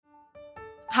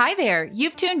Hi there.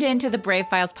 You've tuned in to the Brave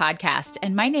Files podcast,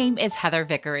 and my name is Heather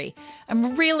Vickery.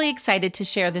 I'm really excited to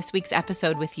share this week's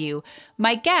episode with you.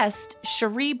 My guest,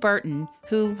 Cherie Burton,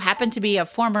 who happened to be a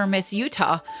former Miss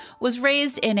Utah, was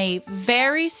raised in a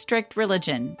very strict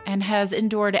religion and has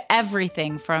endured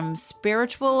everything from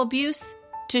spiritual abuse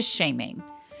to shaming.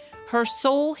 Her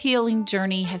soul healing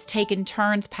journey has taken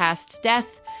turns past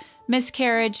death,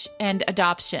 miscarriage, and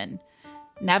adoption.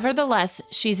 Nevertheless,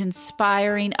 she's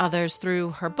inspiring others through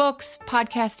her books,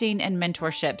 podcasting, and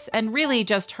mentorships, and really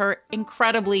just her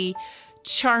incredibly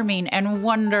charming and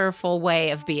wonderful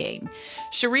way of being.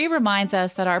 Cherie reminds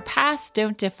us that our pasts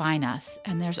don't define us,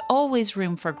 and there's always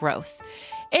room for growth.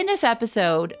 In this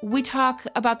episode, we talk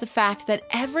about the fact that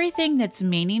everything that's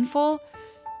meaningful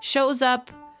shows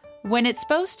up when it's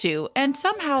supposed to, and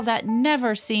somehow that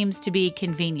never seems to be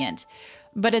convenient.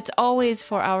 But it's always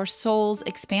for our soul's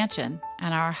expansion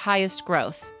and our highest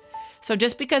growth. So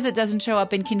just because it doesn't show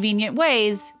up in convenient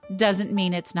ways doesn't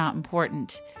mean it's not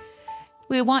important.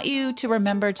 We want you to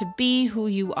remember to be who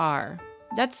you are.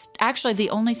 That's actually the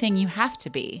only thing you have to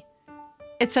be.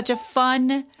 It's such a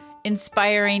fun,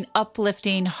 inspiring,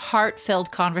 uplifting,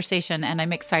 heart-filled conversation, and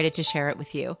I'm excited to share it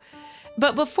with you.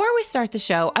 But before we start the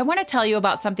show, I want to tell you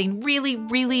about something really,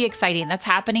 really exciting that's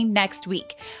happening next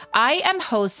week. I am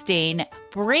hosting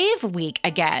Brave Week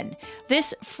again.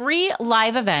 This free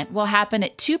live event will happen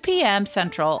at 2 p.m.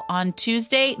 Central on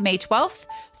Tuesday, May 12th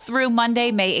through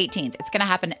Monday, May 18th. It's going to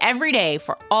happen every day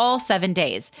for all 7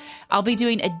 days. I'll be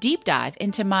doing a deep dive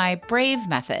into my Brave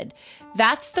method.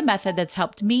 That's the method that's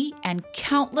helped me and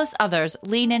countless others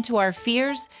lean into our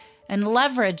fears and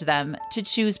leverage them to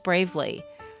choose bravely.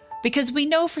 Because we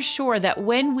know for sure that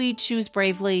when we choose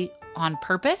bravely on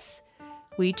purpose,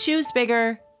 we choose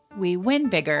bigger, we win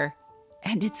bigger,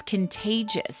 and it's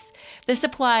contagious. This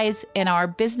applies in our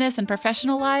business and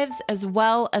professional lives as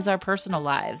well as our personal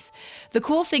lives. The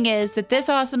cool thing is that this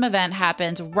awesome event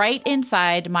happens right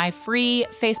inside my free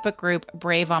Facebook group,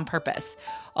 Brave on Purpose.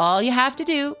 All you have to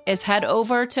do is head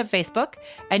over to Facebook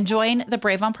and join the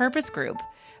Brave on Purpose group.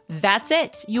 That's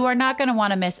it. You are not going to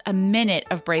want to miss a minute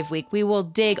of Brave Week. We will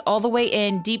dig all the way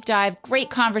in, deep dive, great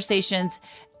conversations,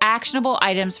 actionable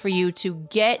items for you to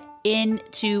get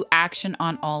into action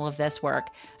on all of this work.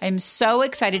 I'm so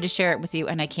excited to share it with you,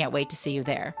 and I can't wait to see you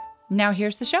there. Now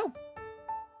here's the show.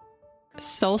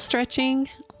 Soul stretching,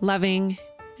 loving,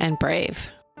 and brave.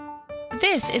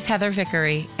 This is Heather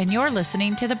Vickery, and you're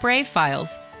listening to The Brave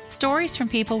Files, stories from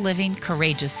people living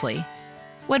courageously.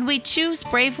 When we choose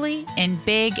bravely in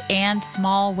big and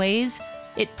small ways,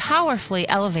 it powerfully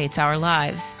elevates our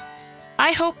lives.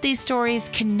 I hope these stories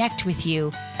connect with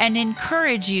you and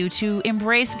encourage you to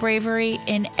embrace bravery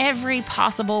in every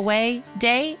possible way,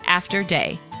 day after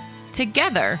day.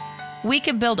 Together, we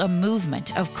can build a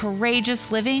movement of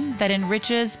courageous living that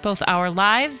enriches both our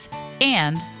lives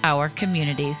and our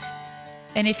communities.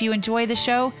 And if you enjoy the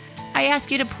show, I ask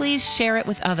you to please share it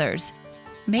with others.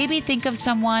 Maybe think of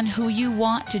someone who you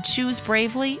want to choose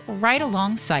bravely right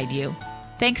alongside you.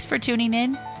 Thanks for tuning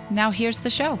in. Now here's the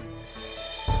show.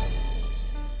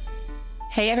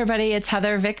 Hey everybody, it's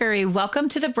Heather Vickery. Welcome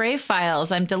to the Brave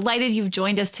Files. I'm delighted you've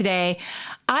joined us today.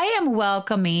 I am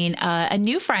welcoming a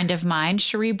new friend of mine,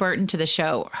 Cherie Burton, to the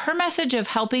show. Her message of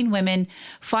helping women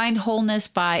find wholeness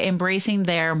by embracing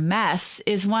their mess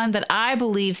is one that I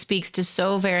believe speaks to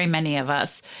so very many of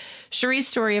us. Cherie's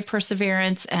story of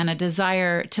perseverance and a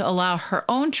desire to allow her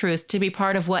own truth to be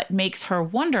part of what makes her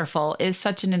wonderful is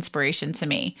such an inspiration to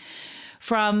me.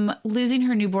 From losing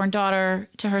her newborn daughter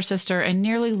to her sister and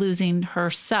nearly losing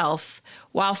herself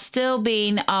while still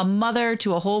being a mother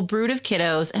to a whole brood of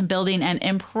kiddos and building an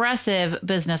impressive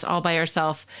business all by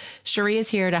herself, Cherie is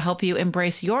here to help you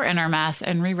embrace your inner mess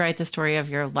and rewrite the story of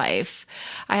your life.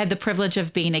 I had the privilege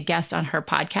of being a guest on her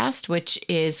podcast, which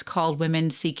is called Women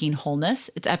Seeking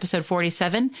Wholeness. It's episode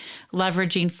 47,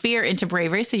 Leveraging Fear into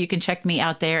Bravery. So you can check me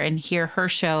out there and hear her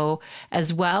show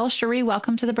as well. Cherie,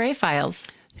 welcome to the Brave Files.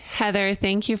 Heather,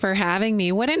 thank you for having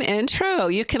me. What an intro.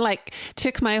 You can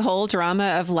took my whole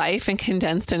drama of life and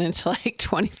condensed it into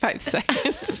 25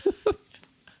 seconds.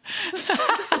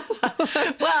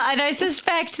 Well, and I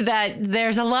suspect that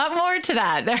there's a lot more to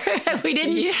that. We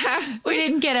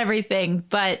didn't get everything,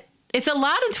 but it's a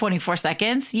lot in 24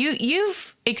 seconds.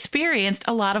 You've experienced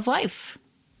a lot of life.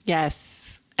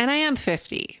 Yes. And I am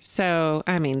 50. So,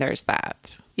 there's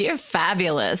that. You're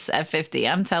fabulous at 50.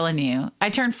 I'm telling you. I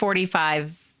turned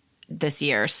 45 this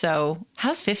year. So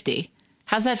how's 50?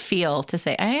 How's that feel to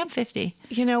say, I am 50?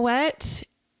 You know what?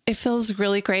 It feels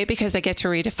really great because I get to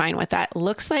redefine what that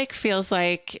looks like, feels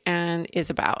like, and is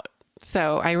about.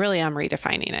 So I really am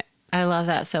redefining it. I love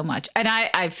that so much. And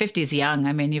I 50 is young.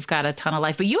 I mean, you've got a ton of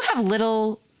life, but you have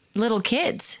little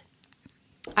kids.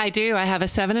 I do. I have a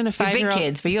 7 and a 5-year-old. Big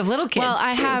kids, but you have little kids.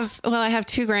 I have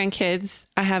 2 grandkids.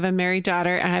 I have a married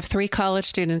daughter. I have 3 college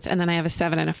students, and then I have a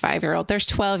 7 and a 5-year-old. There's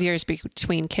 12 years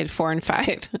between kid 4 and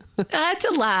 5. That's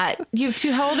a lot. You have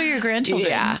 2. How old are your grandchildren?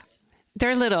 Yeah,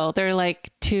 they're little. They're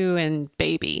like 2 and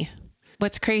baby.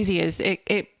 What's crazy is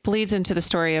it bleeds into the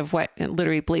story of what it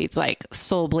literally bleeds, like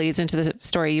soul bleeds into the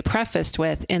story you prefaced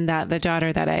with, in that the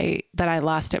daughter that I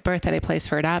lost at birth, that I placed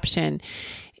for adoption,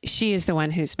 she is the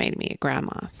one who's made me a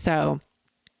grandma. So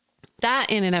that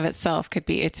in and of itself could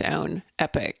be its own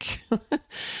epic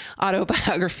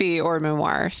autobiography or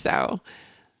memoir. So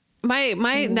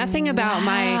nothing about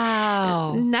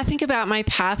my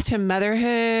path to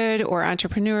motherhood or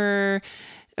entrepreneur,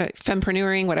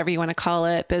 fempreneuring, whatever you want to call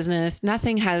it, business,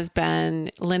 nothing has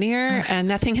been linear and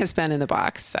nothing has been in the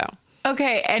box. So.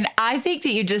 Okay. And I think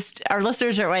that our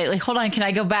listeners are right. Like, hold on. Can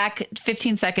I go back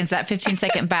 15 seconds, that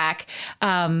 15-second back?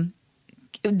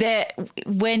 That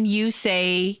when you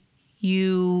say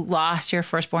you lost your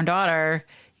firstborn daughter,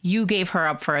 you gave her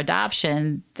up for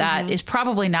adoption. That is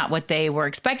probably not what they were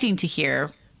expecting to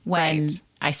hear when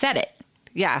I said it.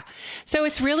 Yeah. So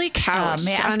it's really couched.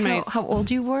 May I ask how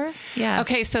old you were? Yeah.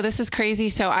 Okay. So this is crazy.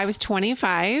 So I was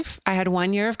 25. I had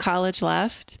 1 year of college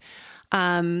left.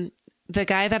 The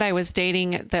guy that I was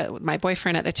dating, my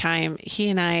boyfriend at the time, he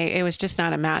and I, it was just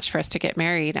not a match for us to get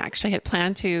married. I actually had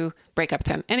planned to break up with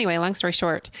him. Anyway, long story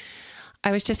short,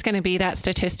 I was just going to be that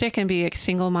statistic and be a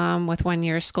single mom with 1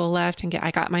 year of school left. And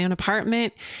I got my own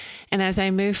apartment. And as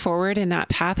I moved forward in that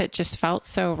path, it just felt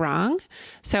so wrong.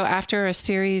 So after a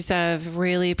series of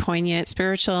really poignant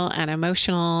spiritual and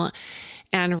emotional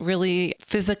and really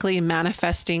physically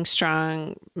manifesting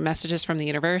strong messages from the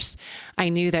universe, I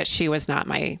knew that she was not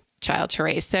my child to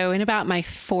raise. So in about my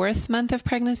 4th month of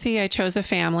pregnancy, I chose a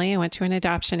family. I went to an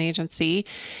adoption agency,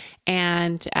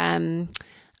 and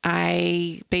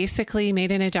I basically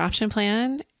made an adoption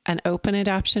plan, an open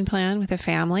adoption plan with a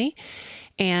family.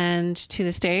 And to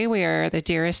this day, we are the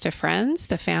dearest of friends,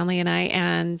 the family and I,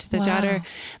 and the daughter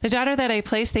that I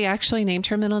placed, they actually named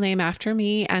her middle name after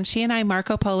me. And she and I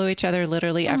Marco Polo each other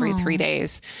literally every 3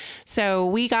 days. So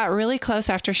we got really close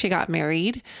after she got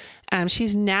married.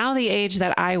 She's now the age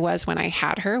that I was when I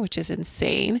had her, which is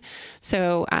insane.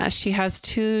 So she has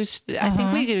 2, I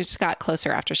think we just got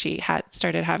closer after she had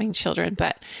started having children,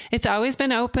 but it's always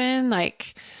been open.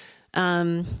 Like,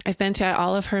 I've been to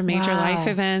all of her major life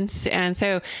events. And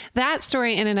so that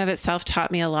story in and of itself taught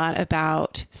me a lot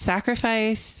about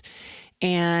sacrifice,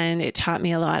 and it taught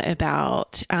me a lot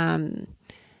about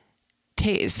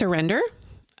surrender.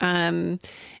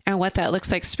 And what that looks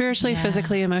like spiritually,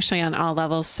 physically, emotionally, on all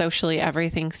levels, socially,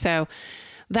 everything. So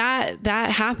that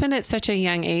happened at such a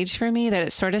young age for me that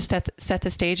it sort of set the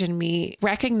stage in me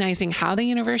recognizing how the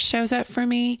universe shows up for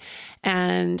me,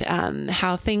 and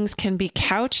how things can be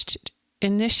couched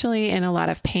initially in a lot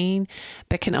of pain,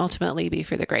 but can ultimately be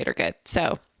for the greater good.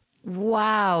 So.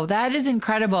 Wow, that is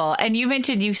incredible. And you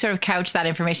mentioned you sort of couch that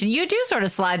information. You do sort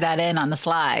of slide that in on the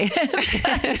sly.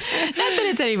 Not that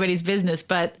it's anybody's business,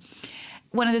 but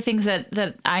one of the things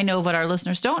that I know but our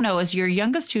listeners don't know is your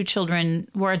youngest 2 children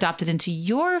were adopted into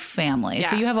your family. Yeah.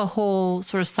 So you have a whole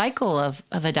sort of cycle of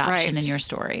adoption in your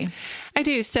story. I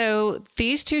do. So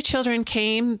these 2 children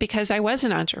came because I was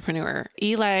an entrepreneur.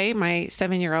 Eli, my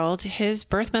 7-year-old, his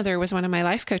birth mother was one of my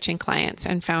life coaching clients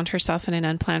and found herself in an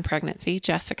unplanned pregnancy.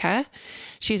 Jessica,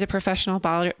 she's a professional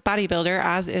bodybuilder,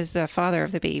 as is the father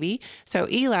of the baby. So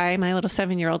Eli, my little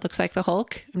 7-year-old, looks like the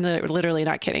Hulk. I'm literally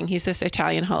not kidding. He's this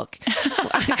Italian Hulk.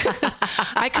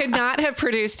 I could not have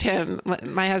produced him,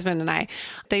 my husband and I.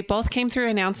 They both came through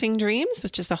Announcing Dreams,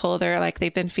 which is a whole other,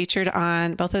 they've been featured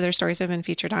on, both of their stories have been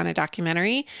featured on a documentary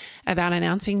about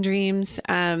announcing dreams.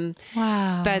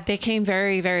 Wow. But they came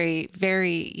very, very,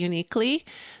 very uniquely.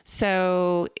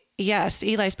 So yes,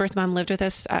 Eli's birth mom lived with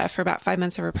us for about 5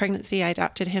 months of her pregnancy. I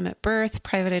adopted him at birth,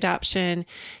 private adoption.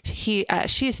 She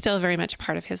is still very much a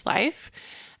part of his life,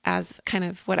 as kind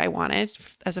of what I wanted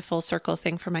as a full circle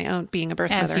thing for my own being a birth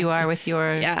mother. As you are with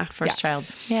your first child.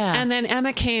 Yeah. And then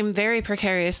Emma came very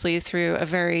precariously through a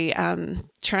very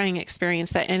trying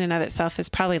experience that in and of itself has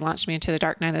probably launched me into the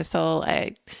dark night of the soul.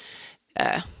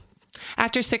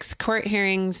 After 6 court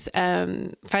hearings,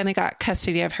 finally got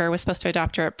custody of her, was supposed to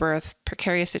adopt her at birth,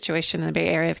 precarious situation in the Bay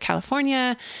Area of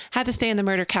California, had to stay in the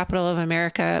murder capital of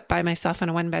America by myself in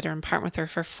a 1-bedroom apartment with her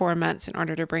for 4 months in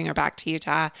order to bring her back to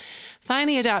Utah.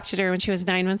 Finally adopted her when she was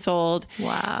 9 months old.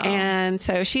 Wow. And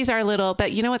so she's our little,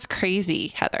 but you know what's crazy,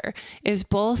 Heather, is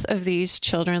both of these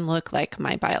children look like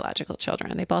my biological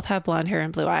children. They both have blonde hair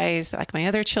and blue eyes like my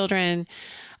other children.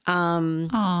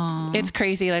 It's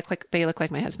crazy. Like they look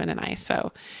like my husband and I.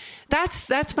 So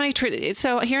that's my,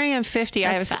 so here I am 50.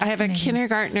 I have a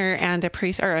kindergartner and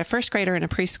a first grader and a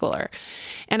preschooler.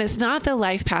 And it's not the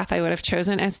life path I would have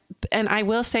chosen. And I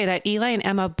will say that Eli and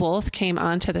Emma both came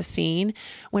onto the scene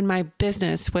when my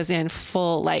business was in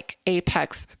full, like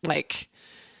apex, like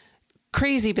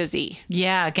crazy busy.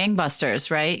 Yeah. Gangbusters,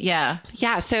 right? Yeah.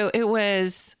 Yeah. So it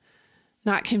was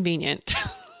not convenient.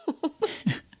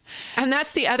 And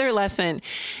that's the other lesson.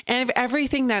 And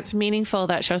everything that's meaningful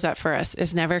that shows up for us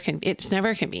is it's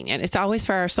never convenient. It's always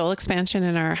for our soul expansion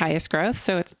and our highest growth.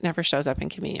 So it never shows up in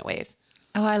convenient ways.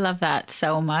 Oh, I love that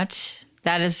so much.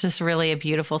 That is just really a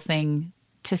beautiful thing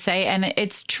to say. And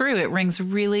it's true. It rings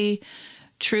really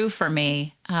true for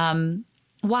me.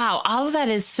 Wow. All of that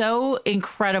is so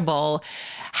incredible.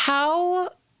 How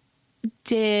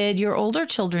did your older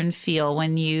children feel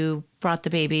when you brought the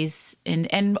babies in?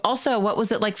 And also, what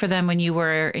was it like for them when you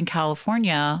were in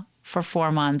California for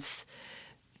 4 months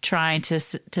trying to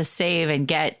save and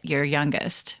get your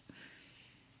youngest?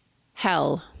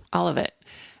 Hell, all of it.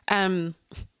 To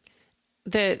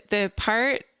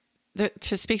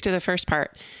speak to the first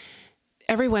part,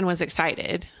 everyone was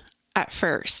excited at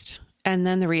first. And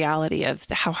then the reality of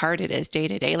how hard it is day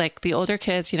to day, like the older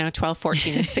kids, 12,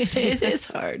 14, and 16. It is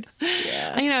hard.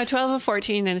 Yeah. 12 and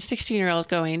 14 and a 16-year-old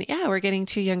going, yeah, we're getting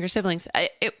 2 younger siblings.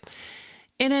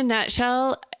 In a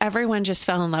nutshell, everyone just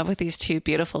fell in love with these 2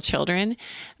 beautiful children.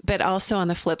 But also on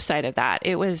the flip side of that,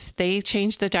 they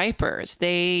changed the diapers.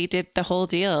 They did the whole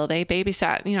deal. They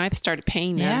babysat. I started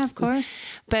paying them. Yeah, of course.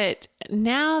 But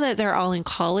now that they're all in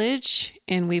college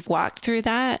and we've walked through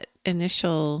that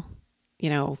initial,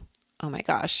 oh my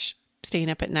gosh, staying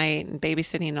up at night and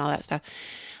babysitting and all that stuff.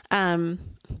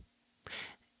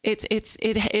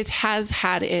 It has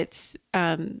had its,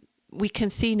 we can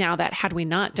see now that had we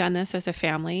not done this as a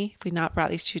family, if we not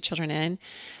brought these 2 children in,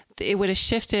 it would have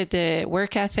shifted the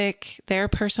work ethic, their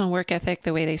personal work ethic,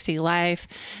 the way they see life,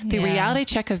 the reality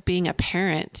check of being a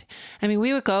parent. I mean,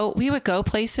 we would go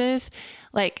places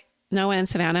like Noah and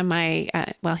Savannah,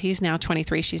 he's now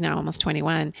 23. She's now almost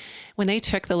 21. When they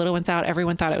took the little ones out,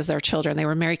 everyone thought it was their children. They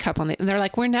were a married couple. And they're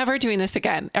like, we're never doing this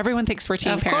again. Everyone thinks we're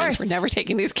teen parents. We're never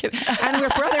taking these kids. And we're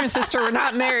brother and sister. We're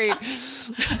not married.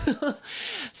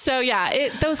 So yeah,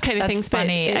 those kind of things. That's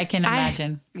funny. I can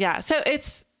imagine. So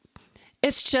it's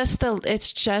just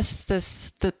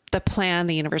the plan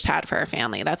the universe had for our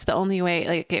family. That's the only way.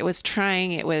 Like, it was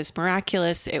trying, it was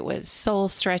miraculous. It was soul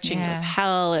stretching. It was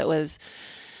hell. It was,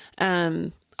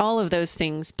 all of those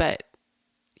things, but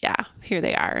yeah, here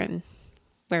they are. And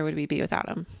where would we be without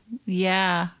them?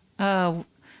 Yeah. Oh,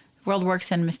 world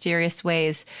works in mysterious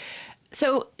ways.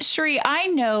 So Cherie, I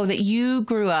know that you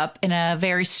grew up in a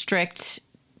very strict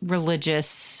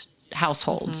religious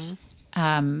household.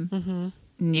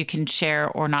 You can share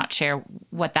or not share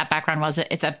what that background was.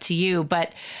 It's up to you,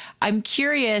 but I'm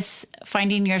curious,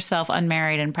 finding yourself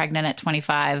unmarried and pregnant at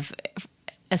 25,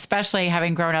 especially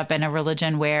having grown up in a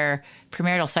religion where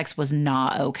premarital sex was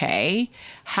not okay.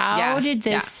 How did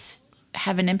this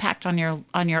have an impact on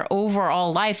your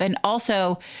overall life? And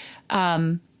also,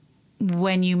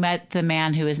 when you met the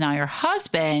man who is now your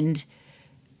husband,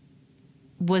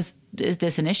 is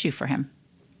this an issue for him?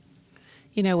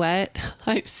 You know what?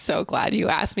 I'm so glad you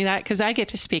asked me that, because I get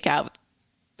to speak out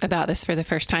about this for the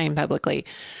first time publicly.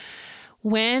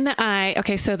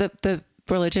 So the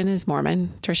religion is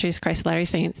Mormon, Church of Jesus Christ of Latter-day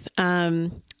Saints.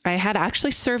 I had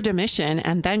actually served a mission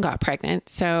and then got pregnant.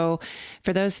 So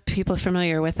for those people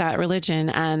familiar with that religion,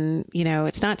 and,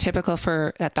 it's not typical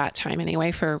at that time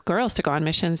anyway, for girls to go on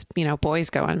missions. Boys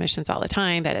go on missions all the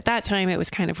time, but at that time it was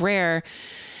kind of rare.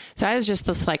 So I was just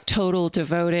this like total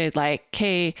devoted, like,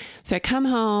 okay. So I come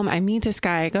home, I meet this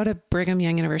guy, I go to Brigham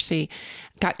Young University,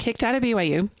 got kicked out of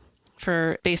BYU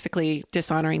for basically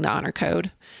dishonoring the honor code.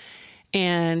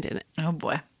 And oh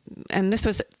boy. And this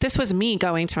was me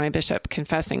going to my bishop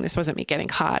confessing. This wasn't me getting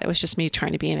caught. It was just me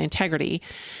trying to be in integrity.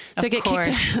 So I get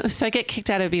kicked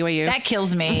out of BYU. That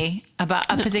kills me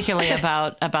particularly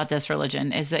about this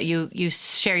religion, is that you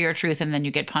share your truth and then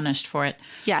you get punished for it.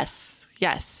 Yes.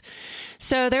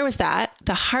 So there was that.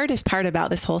 The hardest part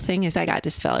about this whole thing is I got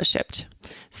disfellowshipped.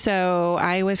 So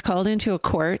I was called into a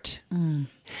court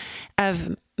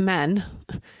of men,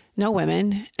 no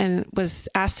women, and was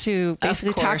asked to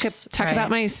basically talk about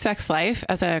my sex life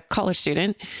as a college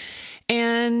student.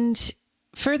 And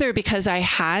further, because I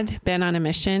had been on a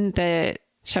mission,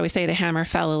 shall we say, the hammer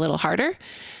fell a little harder.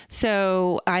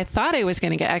 So I thought I was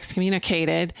going to get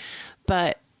excommunicated,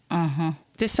 but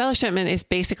Disfellowshipment is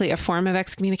basically a form of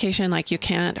excommunication. Like you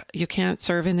can't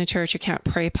serve in the church. You can't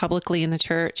pray publicly in the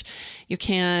church. You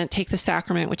can't take the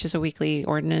sacrament, which is a weekly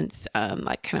ordinance,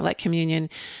 like communion.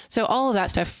 So all of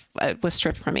that stuff was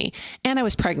stripped from me, and I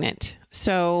was pregnant.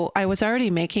 So I was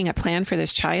already making a plan for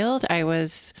this child. I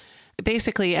was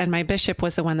basically, and my bishop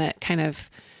was the one that kind of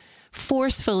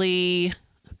forcefully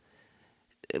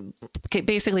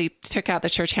basically took out the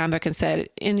church handbook and said,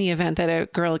 in the event that a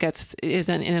girl is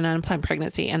in an unplanned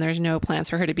pregnancy and there's no plans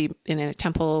for her to be in a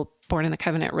temple, born in the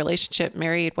covenant relationship,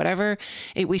 married, whatever,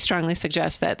 we strongly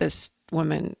suggest that this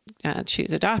woman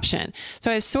choose adoption.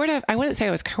 So I was I wouldn't say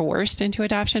I was coerced into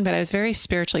adoption, but I was very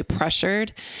spiritually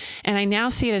pressured. And I now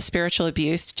see it as spiritual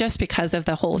abuse just because of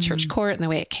the whole church court and the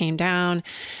way it came down.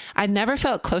 I never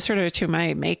felt closer to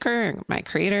my maker, my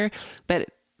creator, but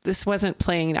this wasn't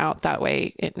playing out that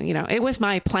way. It was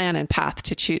my plan and path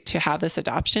to have this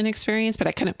adoption experience, but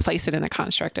I couldn't place it in the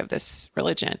construct of this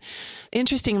religion.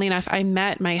 Interestingly enough, I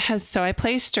met my husband. So I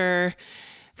placed her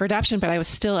for adoption, but I was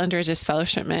still under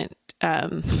disfellowshipment.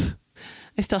 I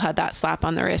still had that slap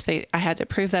on the wrist. I had to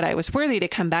prove that I was worthy to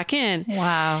come back in.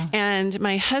 Wow. And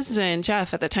my husband,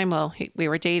 Jeff, at the time, we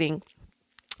were dating,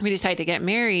 we decided to get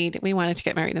married. We wanted to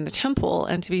get married in the temple,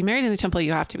 and to be married in the temple,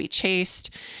 you have to be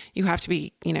chaste. You have to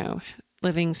be,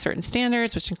 living certain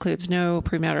standards, which includes no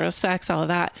premarital sex, all of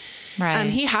that. Right.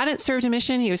 He hadn't served a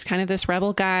mission. He was kind of this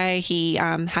rebel guy. He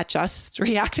had just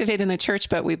reactivated in the church,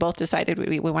 but we both decided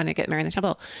we wanted to get married in the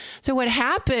temple. So what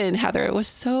happened, Heather, it was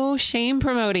so shame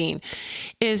promoting,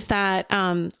 is that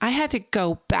I had to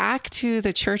go back to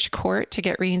the church court to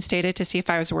get reinstated to see if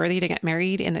I was worthy to get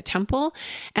married in the temple.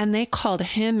 And they called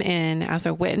him in as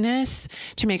a witness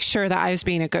to make sure that I was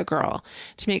being a good girl,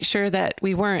 to make sure that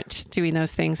we weren't doing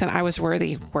those things and I was worthy.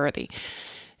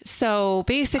 So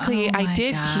basically he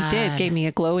gave me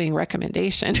a glowing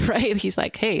recommendation, right? He's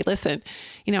like, hey, listen,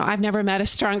 I've never met a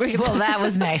stronger. Well, that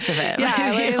was nice of him.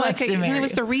 Yeah. It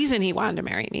was the reason he wanted to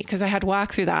marry me, because I had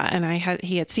walked through that, and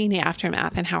he had seen the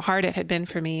aftermath and how hard it had been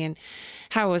for me and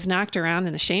how I was knocked around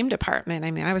in the shame department.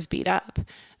 I mean, I was beat up,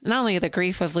 not only the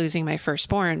grief of losing my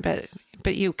firstborn, but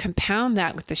you compound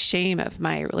that with the shame of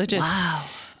my religious. Wow.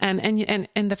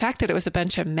 And the fact that it was a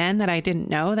bunch of men that I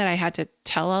didn't know that I had to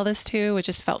tell all this to, it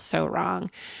just felt so wrong.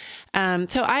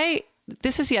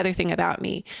 This is the other thing about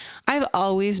me. I've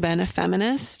always been a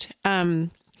feminist. I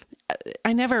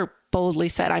never boldly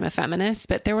said I'm a feminist,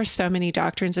 but there were so many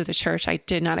doctrines of the church I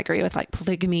did not agree with, like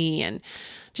polygamy and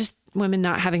just women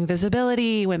not having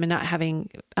visibility, women not having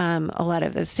a lot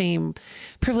of the same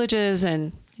privileges.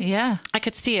 And yeah, I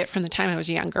could see it from the time I was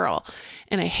a young girl,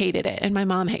 and I hated it, and my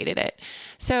mom hated it.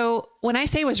 So when I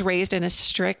say I was raised in a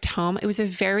strict home, it was a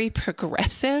very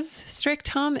progressive, strict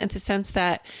home in the sense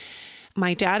that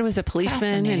my dad was a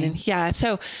policeman. And yeah,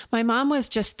 so my mom was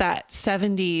just that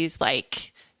 70s,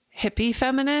 like hippie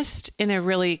feminist in a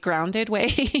really grounded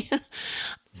way.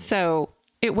 So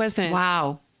it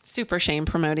wasn't super shame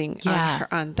promoting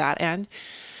on that end.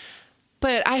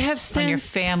 But I have since... On your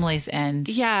family's end.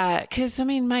 Yeah, because,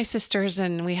 my sisters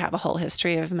and we have a whole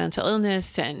history of mental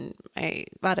illness and a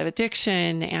lot of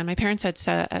addiction. And my parents had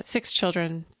 6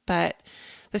 children, but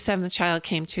the 7th child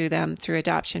came to them through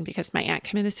adoption because my aunt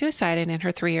committed suicide, and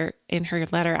in her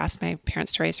letter asked my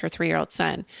parents to raise her 3-year-old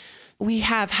son. We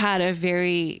have had a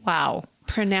very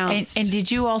pronounced... And did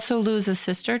you also lose a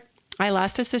sister? I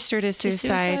lost a sister to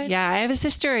suicide. Yeah, I have a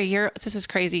sister a year... This is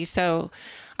crazy. So...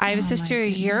 I have a sister a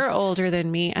year older than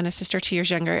me and a sister 2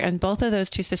 years younger. And both of those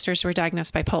 2 sisters were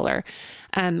diagnosed bipolar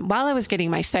while I was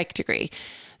getting my psych degree.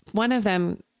 One of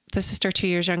them, the sister 2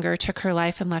 years younger, took her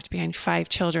life and left behind 5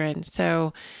 children.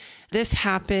 So this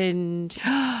happened.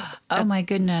 Oh my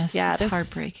goodness. Yeah. It's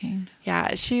heartbreaking.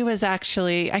 Yeah. She was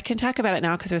actually, I can talk about it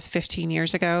now because it was 15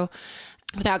 years ago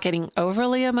without getting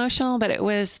overly emotional, but it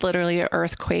was literally an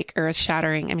earthquake, earth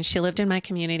shattering. She lived in my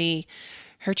community.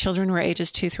 Her children were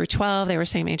ages 2 through 12. They were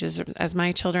same ages as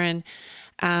my children.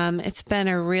 It's been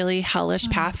a really hellish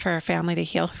path for our family to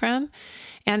heal from.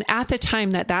 And at the time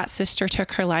that sister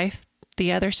took her life,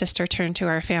 the other sister turned to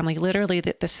our family literally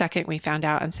the second we found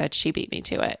out and said, she beat me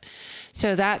to it.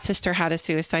 So that sister had a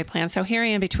suicide plan. So here I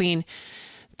am between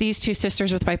these 2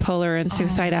 sisters with bipolar and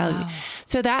suicidality. Oh, wow.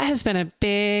 So that has been a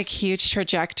big, huge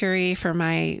trajectory for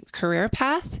my career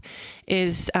path,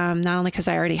 is not only because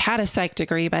I already had a psych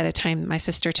degree by the time my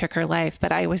sister took her life,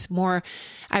 but I was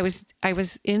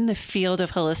in the field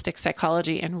of holistic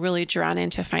psychology and really drawn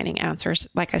into finding answers.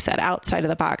 Like I said, outside of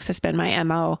the box has been my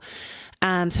MO.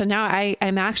 So now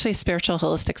I'm actually a spiritual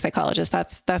holistic psychologist.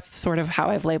 That's sort of how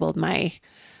I've labeled my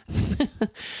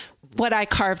what I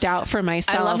carved out for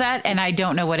myself. I love that. And I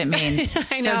don't know what it means.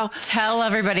 I know. So tell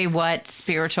everybody what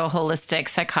spiritual holistic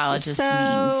psychologist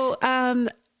means.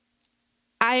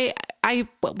 I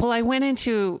went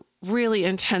into really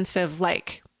intensive,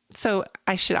 so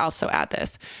I should also add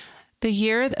this.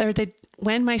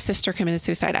 When my sister committed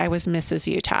suicide, I was Mrs.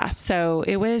 Utah. So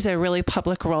it was a really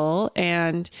public role.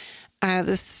 And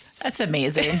that's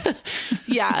amazing.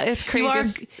 Yeah, it's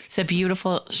crazy.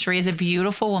 Sheree is a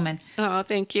beautiful woman. Oh,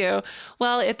 thank you.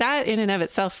 Well, that in and of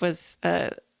itself was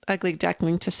a ugly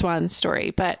duckling to swan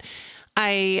story. But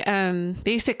I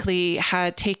basically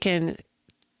had taken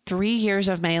 3 years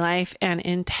of my life and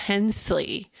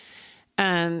intensely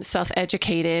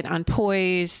self-educated on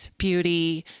poise,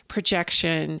 beauty,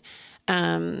 projection,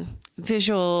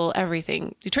 visual,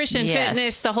 everything, nutrition,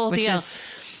 fitness, the whole deal.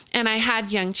 And I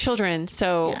had young children.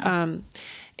 So,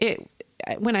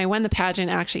 when I won the pageant,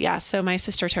 actually, so my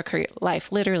sister took her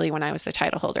life literally when I was the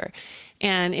title holder,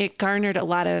 and it garnered a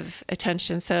lot of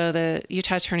attention. So the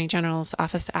Utah Attorney General's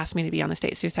office asked me to be on the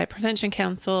State Suicide Prevention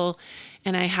Council,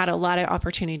 and I had a lot of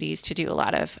opportunities to do a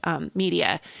lot of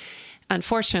media,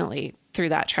 unfortunately, through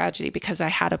that tragedy, because I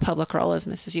had a public role as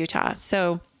Mrs. Utah.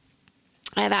 So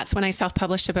that's when I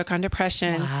self-published a book on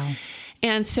depression. Wow.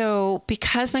 And so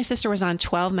because my sister was on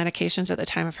 12 medications at the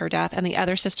time of her death, and the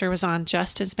other sister was on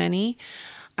just as many,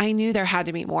 I knew there had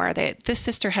to be more. This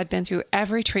sister had been through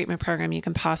every treatment program you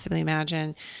can possibly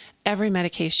imagine, every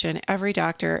medication, every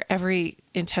doctor, every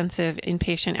intensive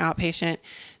inpatient, outpatient,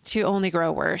 to only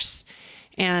grow worse.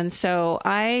 And so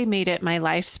I made it my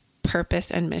life's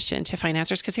purpose and mission to find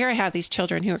answers, because here I have these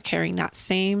children who are carrying that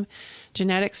same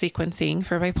genetic sequencing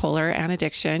for bipolar and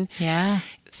addiction. Yeah.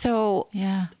 So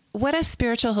what a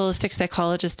spiritual holistic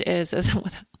psychologist is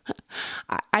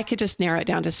I could just narrow it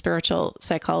down to spiritual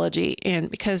psychology, and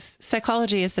because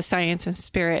psychology is the science and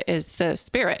spirit is the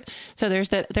spirit. So there's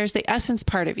the essence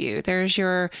part of you. There's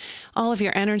all of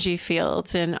your energy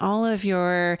fields and all of you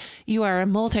are a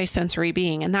multisensory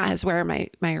being. And that is where my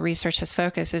research has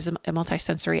focused, is a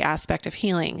multisensory aspect of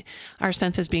healing. Our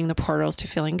senses being the portals to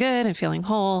feeling good and feeling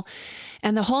whole.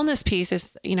 And the wholeness piece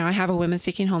is, I have a Women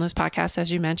Seeking Wholeness podcast,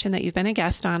 as you mentioned, that you've been a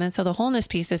guest on. And so the wholeness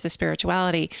piece is the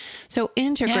spirituality. So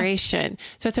integration. Yeah.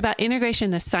 So it's about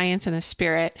integration, the science and the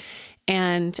spirit.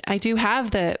 And I do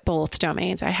have both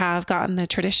domains. I have gotten the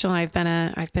traditional. I've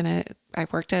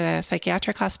worked at a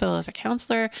psychiatric hospital as a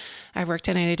counselor. I've worked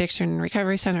in an addiction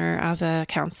recovery center as a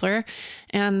counselor.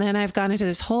 And then I've gone into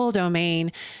this whole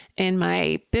domain in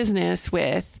my business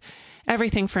with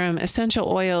everything from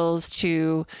essential oils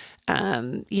to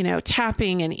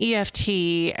tapping and EFT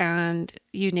and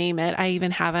you name it. I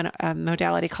even have a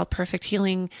modality called Perfect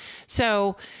Healing.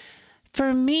 So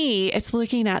for me, it's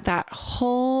looking at that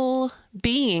whole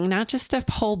being, not just the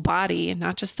whole body and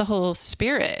not just the whole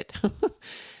spirit,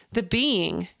 the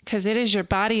being, because your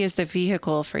body is the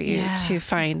vehicle for you to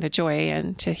find the joy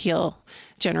and to heal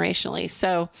generationally.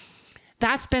 So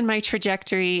that's been my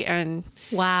trajectory, and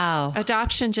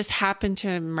adoption just happened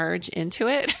to merge into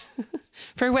it.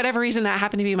 For whatever reason, that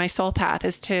happened to be my soul path,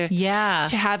 is to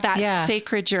have that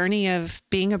sacred journey of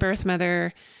being a birth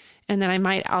mother. And then I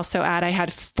might also add, I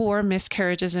had 4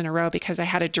 miscarriages in a row because I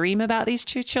had a dream about these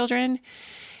 2 children.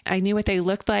 I knew what they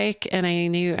looked like. And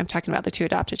I'm talking about the 2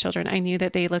 adopted children. I knew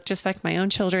that they looked just like my own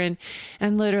children.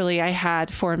 And literally I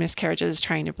had 4 miscarriages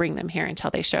trying to bring them here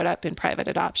until they showed up in private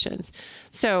adoptions.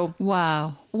 So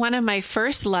one of my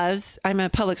first loves, I'm a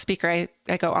public speaker.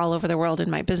 I go all over the world in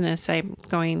my business. I'm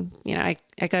going, I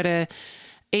go to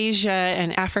Asia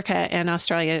and Africa and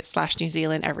Australia / New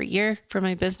Zealand every year for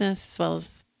my business, as well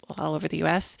as all over the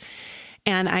US.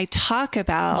 And I talk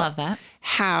about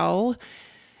how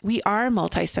we are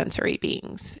multisensory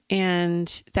beings,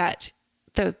 and that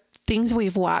the things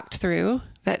we've walked through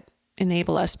that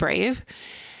enable us brave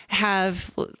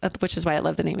which is why I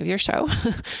love the name of your show.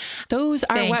 Those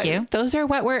are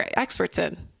what we're experts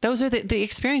in. Those are the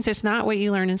experience. It's not what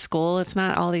you learn in school. It's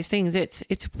not all these things. It's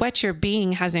what your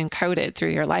being has encoded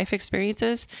through your life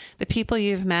experiences, the people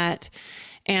you've met,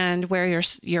 and where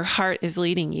your heart is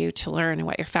leading you to learn and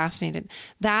what you're fascinated.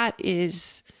 That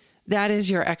is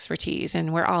your expertise.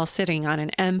 And we're all sitting on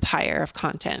an empire of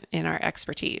content in our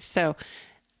expertise. So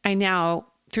I now,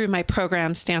 through my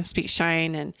program, Stand, Speak,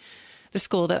 Shine, and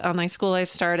the online school I've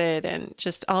started, and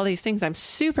just all these things, I'm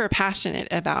super passionate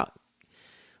about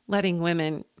letting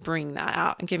women bring that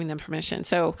out and giving them permission.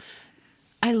 So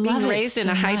I love being raised in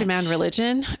a high demand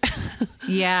religion.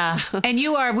 Yeah. And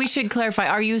we should clarify,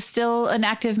 are you still an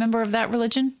active member of that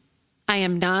religion? I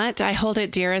am not. I hold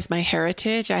it dear as my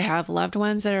heritage. I have loved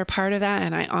ones that are part of that,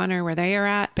 and I honor where they are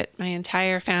at, but my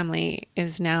entire family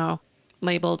is now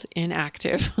labeled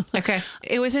inactive. Okay.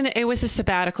 It was a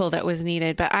sabbatical that was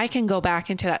needed, but I can go back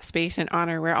into that space and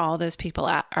honor where all those people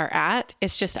are at.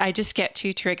 It's just, I just get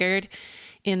too triggered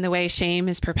in the way shame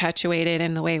is perpetuated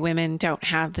and the way women don't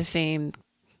have the same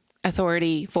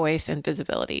authority, voice, and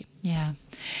visibility. Yeah.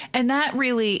 And that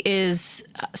really is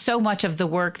so much of the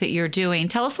work that you're doing.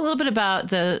 Tell us a little bit about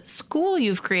the school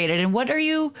you've created and what are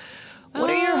your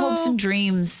hopes and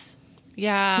dreams?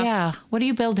 Yeah. Yeah. What are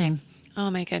you building? Oh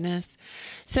my goodness.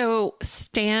 So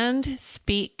Stand,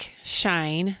 Speak,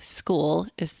 Shine School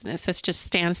is this. It's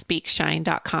just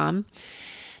standspeakshine.com.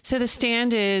 So the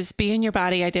Stand is be in your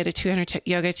body. I did a 200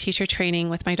 yoga teacher training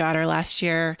with my daughter last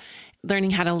year,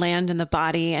 learning how to land in the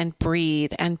body and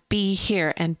breathe and be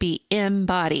here and be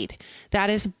embodied. That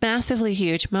is massively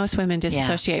huge. Most women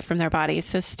disassociate from their bodies.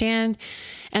 So Stand,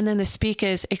 and then the Speak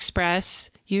is express,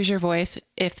 use your voice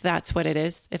if that's what it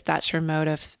is, if that's your mode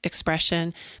of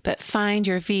expression, but find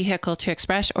your vehicle to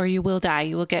express or you will die.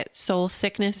 You will get soul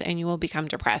sickness and you will become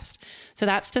depressed. So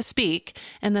that's the Speak.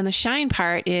 And then the Shine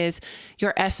part is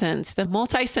your essence, the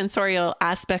multisensorial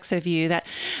aspects of you that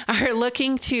are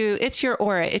looking to, it's your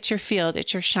aura, it's your field,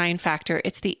 it's your shine factor,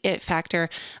 it's the it factor.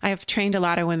 I have trained a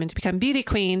lot of women to become beauty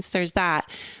queens. There's that,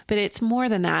 but it's more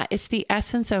than that. It's the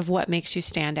essence of what makes you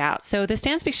stand out. So the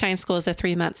Stand, Speak, Shine School is a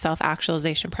 3-month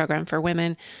self-actualization program for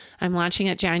women. I'm launching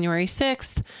it January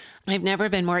 6th. I've never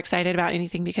been more excited about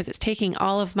anything because it's taking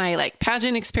all of my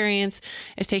pageant experience,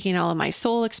 it's taking all of my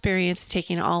soul experience, it's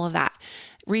taking all of that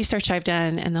research I've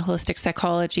done and the holistic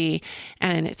psychology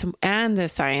and the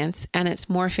science, and it's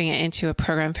morphing it into a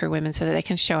program for women so that they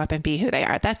can show up and be who they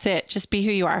are. That's it. Just be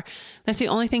who you are. That's the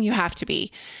only thing you have to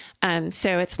be.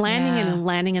 So it's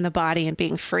landing in the body and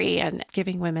being free and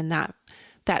giving women that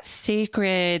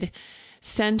sacred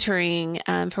centering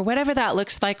for whatever that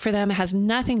looks like for them. It has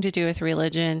nothing to do with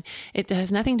religion. It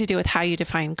has nothing to do with how you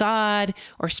define God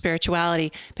or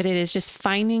spirituality, but it is just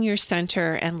finding your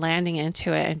center and landing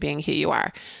into it and being who you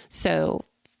are. So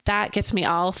that gets me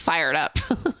all fired up.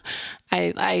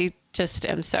 I just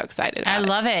am so excited about it. I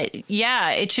love it.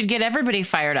 Yeah, it should get everybody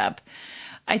fired up.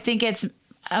 I think it's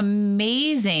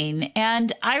amazing.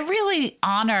 And I really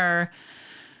honor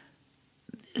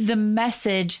the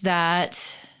message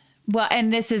that, well,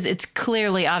 and it's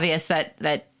clearly obvious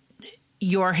that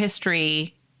your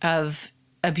history of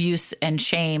abuse and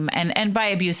shame, and by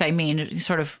abuse, I mean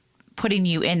sort of putting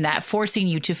you in that, forcing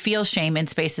you to feel shame in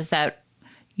spaces that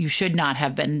you should not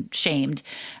have been shamed.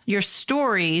 Your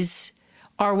stories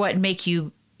are what make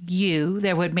you.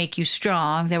 They're what make you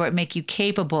strong. They're what make you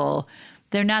capable.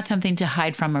 They're not something to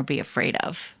hide from or be afraid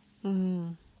of.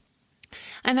 Mm.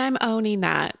 And I'm owning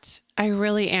that. I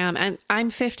really am. And I'm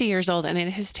 50 years old and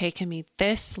it has taken me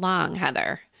this long,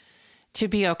 Heather, to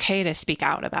be okay to speak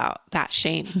out about that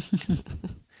shame.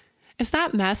 Is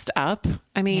that messed up?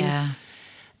 I mean,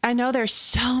 I know there's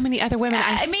so many other women.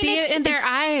 I see it in their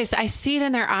eyes. I see it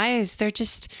in their eyes.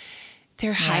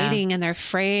 They're hiding and they're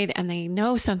afraid and they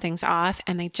know something's off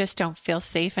and they just don't feel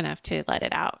safe enough to let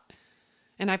it out.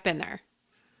 And I've been there.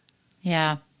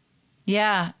 Yeah.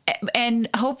 Yeah. And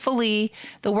hopefully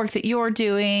the work that you're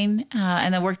doing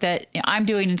and the work that I'm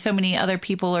doing and so many other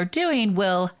people are doing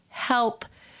will help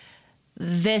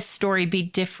this story be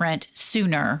different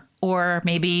sooner, or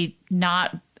maybe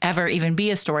not ever even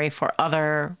be a story for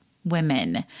other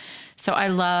women. So I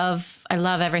love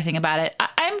everything about it.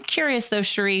 I'm curious though,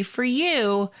 Cherie, for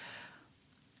you,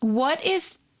 what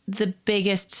is the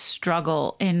biggest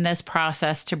struggle in this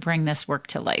process to bring this work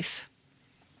to life?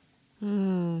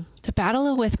 The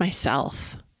battle with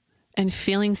myself and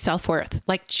feeling self-worth,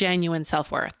 like genuine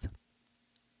self-worth,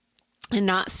 and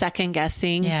not second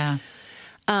guessing. Yeah.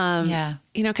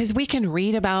 You know, because we can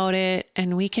read about it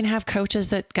and we can have coaches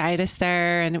that guide us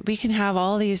there and we can have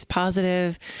all these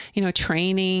positive,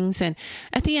 trainings. And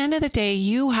at the end of the day,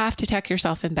 you have to tuck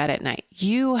yourself in bed at night.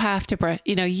 You have to,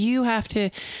 you have to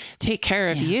take care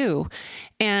of you,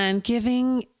 and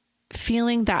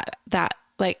feeling that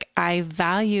like I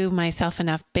value myself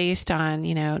enough based on,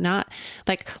 not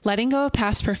like letting go of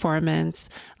past performance,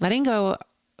 letting go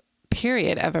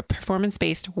period of a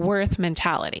performance-based worth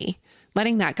mentality,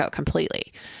 letting that go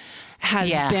completely has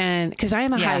been, because I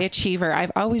am a high achiever.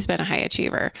 I've always been a high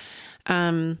achiever.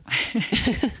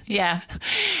 Yeah.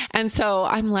 And so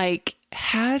I'm like,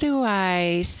 how do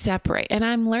I separate? And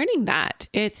I'm learning that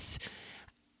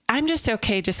I'm just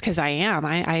okay just because I am.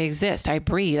 I exist. I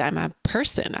breathe. I'm a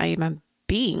person. I am a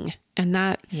being. And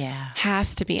that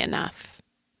has to be enough.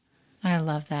 I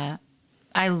love that.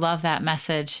 I love that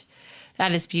message.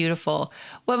 That is beautiful.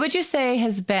 What would you say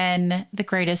has been the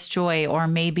greatest joy or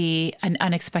maybe an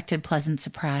unexpected pleasant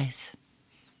surprise?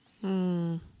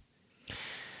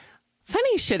 Funny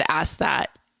you should ask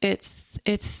that. It's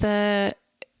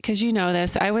because you know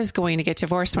this, I was going to get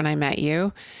divorced when I met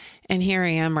you. And here I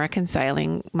am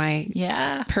reconciling my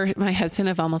husband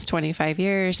of almost 25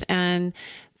 years. And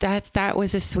that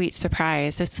was a sweet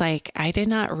surprise. It's like, I did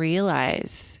not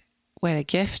realize what a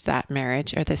gift that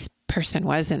marriage or this person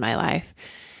was in my life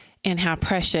and how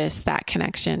precious that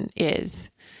connection is,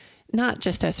 not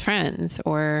just as friends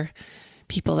or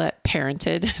people that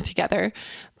parented together,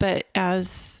 but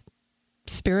as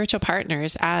spiritual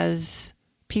partners, as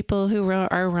people who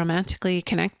are romantically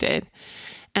connected.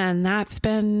 And that's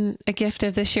been a gift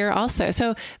of this year also.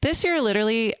 So this year,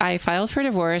 literally, I filed for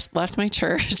divorce, left my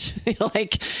church,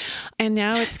 and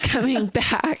now it's coming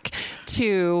back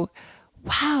to,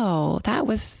 wow, that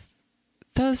was,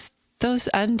 those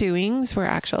undoings were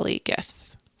actually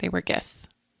gifts. They were gifts.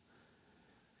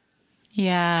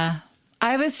 Yeah.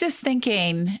 I was just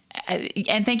thinking,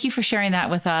 and thank you for sharing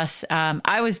that with us.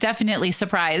 I was definitely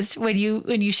surprised when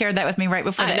you shared that with me right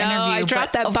before the interview. I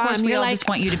dropped that bomb. Of course, we all just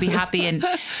want you to be happy and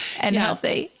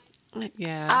healthy.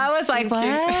 Yeah. I was like,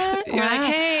 what? You're like,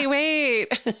 hey,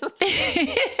 wait.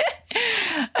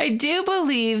 I do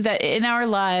believe that in our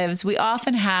lives, we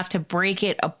often have to break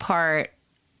it apart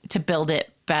to build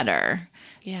it better.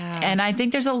 Yeah. And I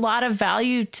think there's a lot of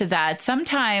value to that.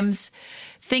 Sometimes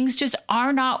things just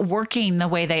are not working the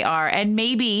way they are. And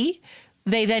maybe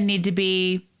they then need to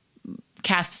be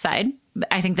cast aside.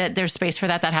 I think that there's space for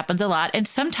that. That happens a lot. And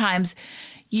sometimes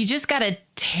you just got to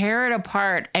tear it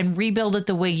apart and rebuild it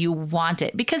the way you want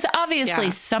it, because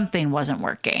obviously something wasn't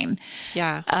working.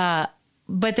 Yeah.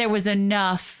 But there was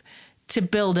enough to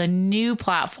build a new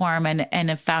platform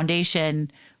and a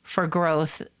foundation for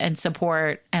growth and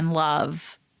support and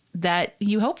love that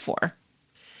you hope for.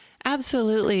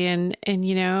 Absolutely. And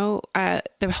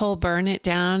the whole burn it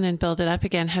down and build it up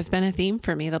again has been a theme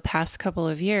for me the past couple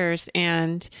of years.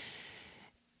 And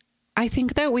I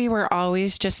think that we were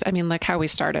always like how we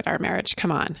started our marriage.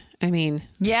 Come on.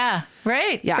 Yeah,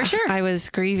 right. Yeah, for sure. I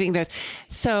was grieving this.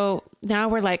 So now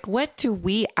we're like, what do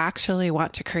we actually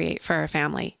want to create for our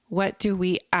family? Let's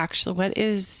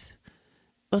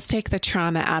take the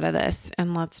trauma out of this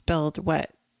and let's build what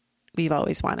we've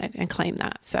always wanted and claim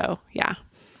that. So yeah.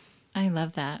 I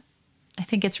love that. I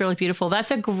think it's really beautiful.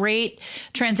 That's a great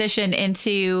transition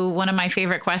into one of my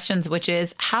favorite questions, which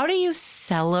is, how do you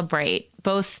celebrate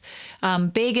both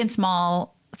big and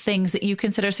small things that you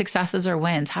consider successes or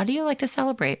wins? How do you like to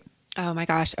celebrate? Oh my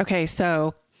gosh. Okay.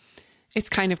 So it's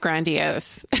kind of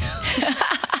grandiose.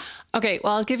 Okay.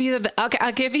 Well, I'll give you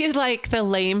like the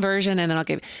lame version, and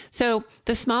then so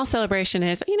the small celebration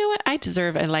is, you know what? I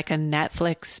deserve a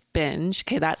Netflix binge.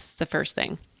 Okay. That's the first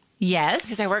thing. Yes.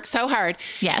 Because I work so hard.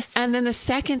 Yes. And then the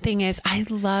second thing is I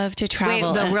love to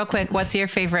travel. Wait, real quick, what's your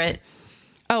favorite?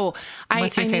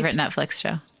 What's your favorite Netflix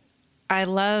show? I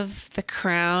love The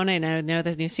Crown. And I know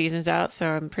the new season's out, so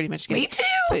I'm pretty much getting... Me too.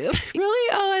 Really?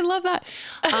 Oh, I love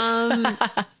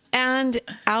that. And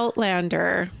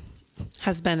Outlander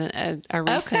has been a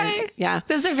recent... Okay. Yeah.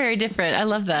 Those are very different. I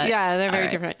love that. Yeah, they're very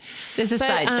different. This is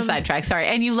a sidetrack. Sorry.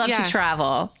 And you love to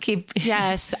travel.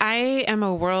 Yes. I am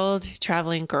a world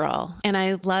traveling girl, and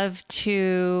I love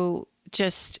to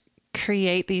just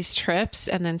create these trips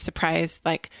and then surprise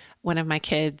like one of my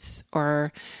kids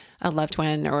or a loved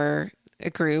one or a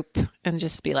group and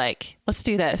just be like, let's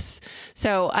do this.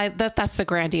 So that's the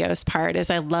grandiose part, is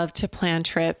I love to plan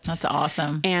trips. That's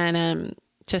awesome. And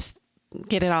just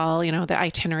get it all, the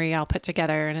itinerary all put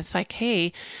together. And it's like,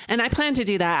 hey, and I plan to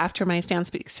do that after my Stand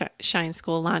Speak Shine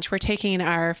School launch. We're taking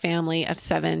our family of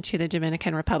 7 to the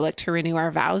Dominican Republic to renew our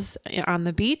vows on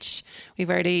the beach. We've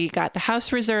already got the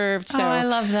house reserved. So I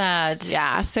love that.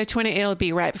 Yeah. So it'll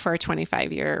be right before our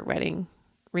 25-year wedding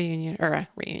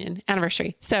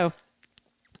anniversary. So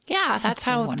yeah, that's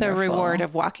how wonderful. The reward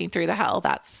of walking through the hell.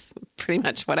 That's pretty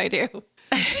much what I do.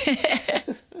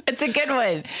 It's a good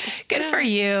one. Good for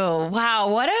you. Wow.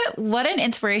 What an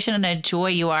inspiration and a joy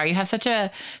you are. You have such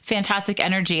a fantastic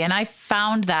energy. And I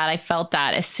felt that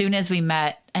as soon as we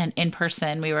met and in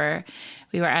person. We were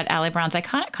at Allie Brown's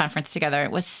Iconic Conference together.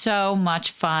 It was so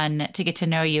much fun to get to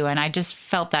know you. And I just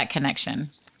felt that connection.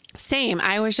 Same.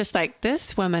 I was just like,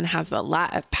 this woman has a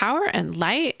lot of power and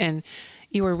light, and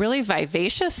you were really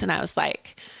vivacious. And I was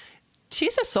like,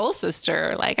 she's a soul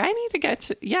sister. Like, we need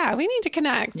to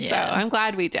connect. Yeah. So I'm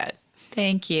glad we did.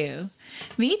 Thank you.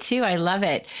 Me too. I love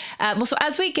it. So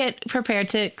as we get prepared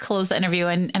to close the interview,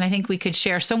 and I think we could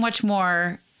share so much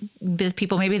more with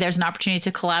people, maybe there's an opportunity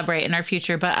to collaborate in our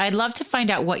future, but I'd love to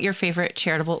find out what your favorite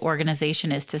charitable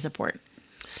organization is to support.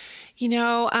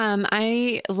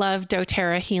 I love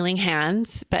doTERRA Healing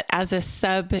Hands, but as a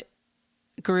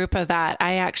group of that,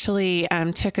 I actually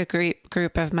took a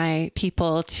group of my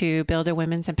people to build a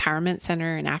women's empowerment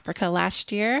center in Africa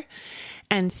last year.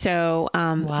 And so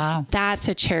wow, that's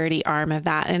a charity arm of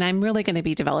that. And I'm really going to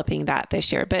be developing that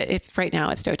this year. But right now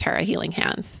it's doTERRA Healing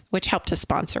Hands, which helped to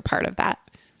sponsor part of that.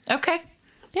 Okay.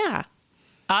 Yeah.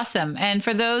 Awesome. And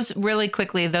for those, really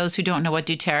quickly, those who don't know what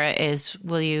doTERRA is,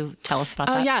 will you tell us about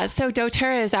that? Oh, yeah. So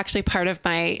doTERRA is actually part of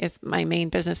my main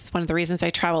business. It's one of the reasons I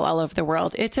travel all over the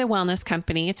world. It's a wellness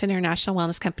company. It's an international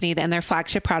wellness company, and their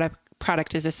flagship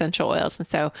product is essential oils. And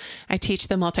so I teach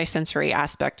the multisensory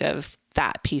aspect of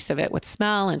that piece of it with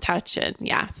smell and touch. And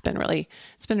yeah, it's been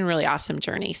a really awesome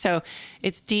journey. So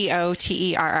it's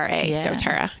DOTERRA,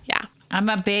 doTERRA. Yeah. I'm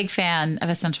a big fan of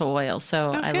essential oils,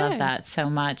 so I love that so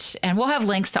much. And we'll have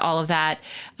links to all of that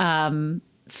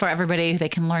for everybody. They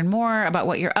can learn more about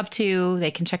what you're up to.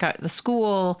 They can check out the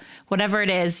school, whatever it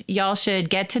is. Y'all should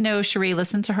get to know Cherie,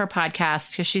 listen to her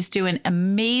podcast, because she's doing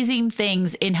amazing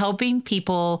things in helping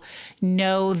people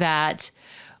know that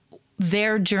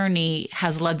their journey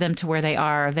has led them to where they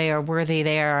are. They are worthy.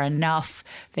 They are enough.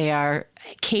 They are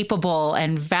capable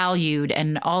and valued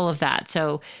and all of that.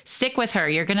 So stick with her.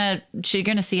 You're going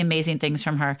to see amazing things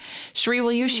from her. Cherie,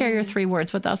 will you share your 3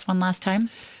 words with us one last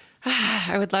time?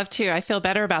 I would love to. I feel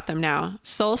better about them now.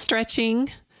 Soul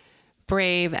stretching,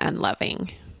 brave, and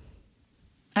loving.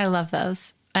 I love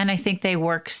those. And I think they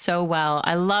work so well.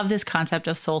 I love this concept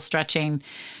of soul stretching.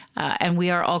 And we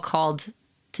are all called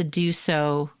to do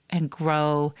so and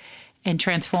grow and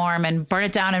transform and burn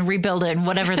it down and rebuild it and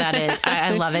whatever that is.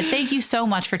 I love it. Thank you so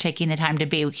much for taking the time to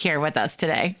be here with us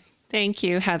today. Thank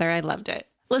you, Heather. I loved it.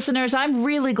 Listeners, I'm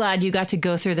really glad you got to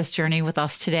go through this journey with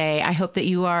us today. I hope that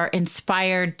you are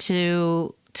inspired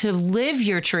to live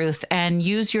your truth and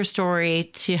use your story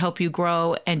to help you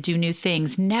grow and do new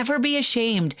things. Never be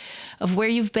ashamed of where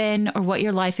you've been or what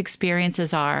your life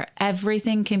experiences are.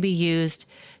 Everything can be used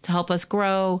to help us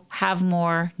grow, have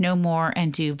more, know more,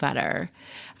 and do better.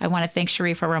 I want to thank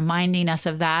Cherie for reminding us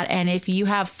of that. And if you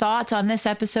have thoughts on this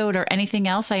episode or anything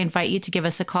else, I invite you to give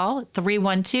us a call,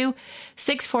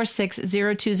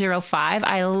 312-646-0205.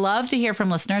 I love to hear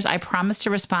from listeners. I promise to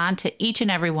respond to each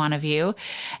and every one of you.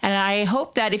 And I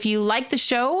hope that if you like the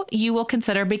show, you will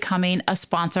consider becoming a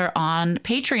sponsor on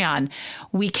Patreon.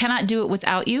 We cannot do it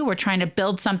without you. We're trying to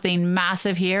build something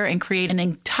massive here and create an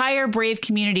entire brave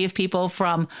community of people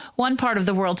from one part of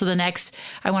the world to the next.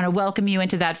 I want to welcome you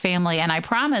into that family. And I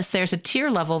promise there's a tier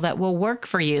level that will work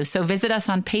for you. So visit us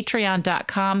on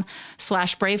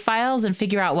patreon.com/bravefiles and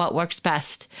figure out what works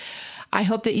best. I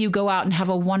hope that you go out and have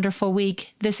a wonderful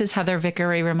week. This is Heather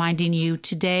Vickery reminding you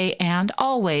today and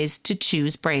always to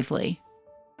choose bravely.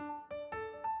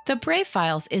 The Brave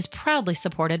Files is proudly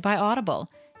supported by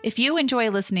Audible. If you enjoy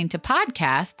listening to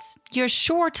podcasts, you're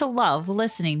sure to love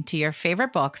listening to your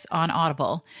favorite books on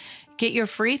Audible. Get your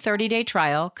free 30-day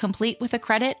trial complete with a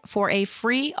credit for a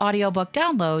free audiobook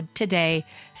download today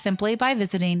simply by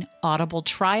visiting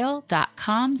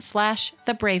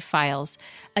audibletrial.com/thebravefiles.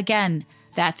 Again,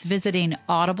 that's visiting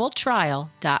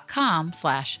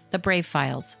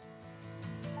audibletrial.com/thebravefiles.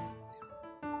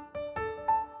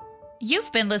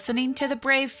 You've been listening to The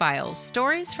Brave Files,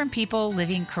 stories from people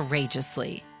living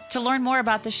courageously. To learn more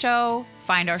about the show,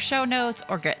 find our show notes,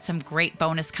 or get some great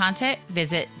bonus content,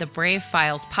 visit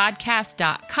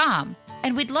thebravefilespodcast.com.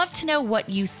 And we'd love to know what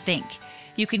you think.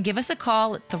 You can give us a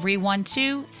call at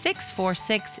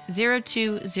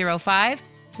 312-646-0205.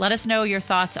 Let us know your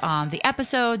thoughts on the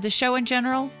episode, the show in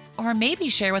general, or maybe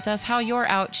share with us how you're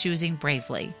out choosing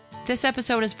bravely. This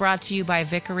episode is brought to you by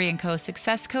Vickery & Co.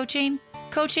 Success Coaching,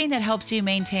 coaching that helps you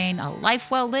maintain a life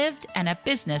well lived and a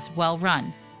business well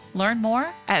run. Learn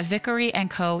more at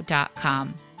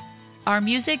vickeryandco.com. Our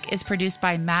music is produced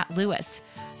by Matt Lewis.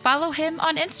 Follow him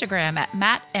on Instagram at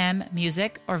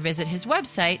mattmmusic or visit his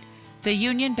website,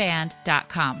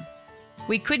 theunionband.com.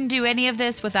 We couldn't do any of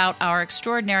this without our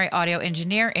extraordinary audio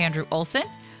engineer, Andrew Olson.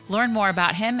 Learn more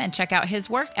about him and check out his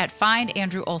work at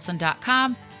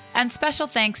findandrewolson.com. And special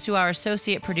thanks to our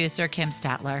associate producer, Kim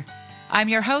Statler. I'm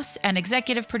your host and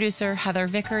executive producer, Heather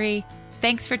Vickery.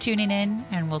 Thanks for tuning in,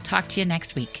 and we'll talk to you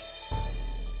next week.